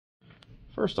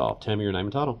First off, tell me your name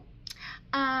and title.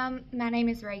 My name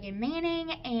is Reagan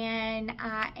Manning, and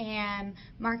I am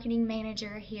marketing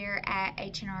manager here at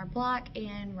H&R Block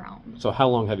in Rome. So how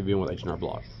long have you been with H&R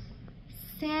Block?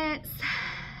 Since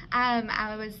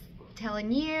I was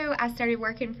telling you, I started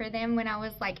working for them when I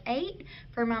was like 8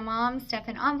 for my mom,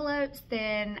 stuffing envelopes.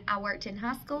 Then I worked in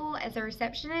high school as a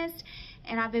receptionist,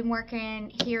 and I've been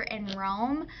working here in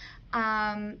Rome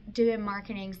doing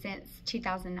marketing since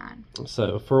 2009.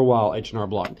 So for a while, H&R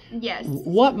Block. Yes.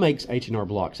 What makes H&R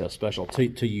Block so special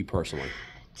to you personally?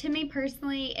 To me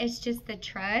personally, it's just the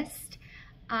trust.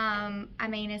 I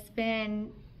mean, it's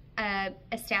been an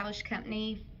established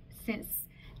company since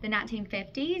the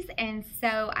 1950s, and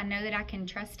so I know that I can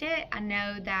trust it. I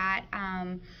know that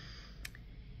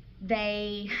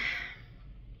they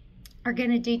are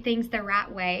going to do things the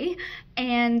right way,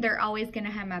 and they're always going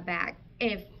to have my back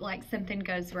if like something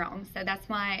goes wrong. So that's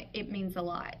why it means a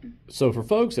lot. So for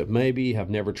folks that maybe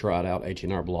have never tried out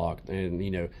H&R Block, and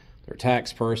they're a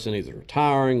tax person, either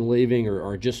retiring, leaving,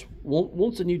 or just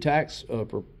wants a new tax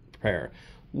prepare,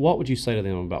 what would you say to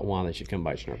them about why they should come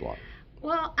by H&R Block?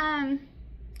 Well,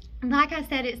 like I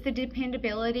said, it's the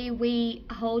dependability. We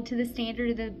hold to the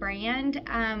standard of the brand,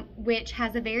 which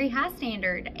has a very high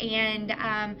standard.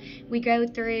 And we go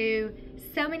through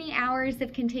so many hours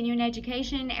of continuing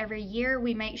education every year.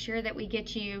 We make sure that we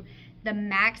get you the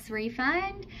max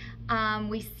refund.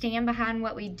 We stand behind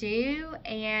what we do,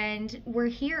 and we're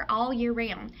here all year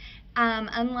round.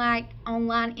 Unlike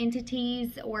online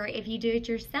entities, or if you do it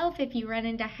yourself, if you run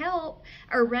into help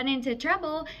or run into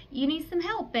trouble, you need some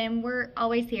help, and we're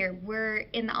always here. We're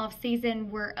in the off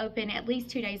season. We're open at least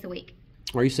 2 days a week.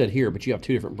 Or you said here, but you have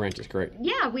 2 different branches, correct?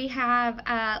 Yeah, we have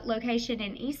a location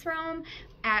in East Rome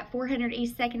at 400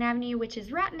 East 2nd Avenue, which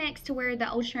is right next to where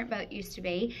the old shrimp boat used to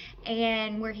be.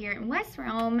 And we're here in West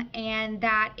Rome, and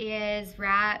that is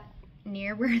right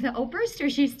near where the old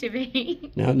Brewsters used to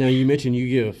be. Now you mentioned you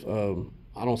give,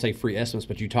 I don't say free estimates,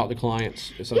 but you talk to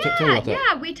clients. So tell me about that.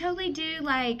 Yeah, we totally do.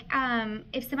 Like,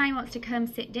 if somebody wants to come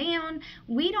sit down,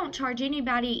 we don't charge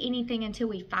anybody anything until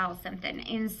we file something.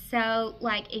 And so,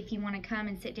 like, if you want to come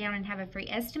and sit down and have a free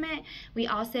estimate, we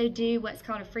also do what's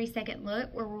called a free second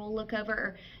look, where we'll look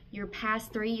over your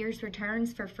past 3 years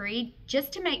returns for free,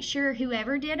 just to make sure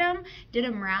whoever did them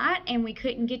right, and we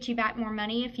couldn't get you back more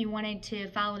money if you wanted to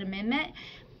file an amendment.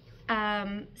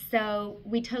 So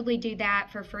we totally do that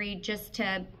for free, just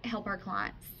to help our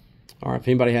clients. All right. If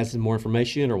anybody has some more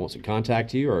information or wants to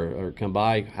contact you or come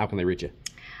by, how can they reach you?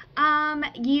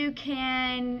 You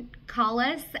can call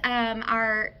us.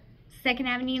 Our 2nd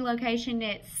Avenue location,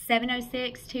 it's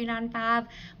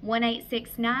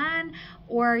 706-295-1869,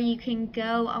 or you can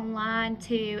go online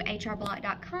to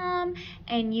hrblock.com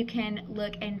and you can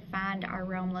look and find our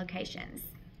Rome locations.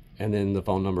 And then the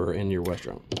phone number in your West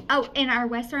Rome. Oh, in our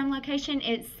West Rome location,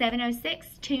 it's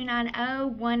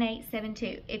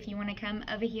 706-290-1872 if you want to come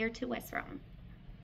over here to West Rome.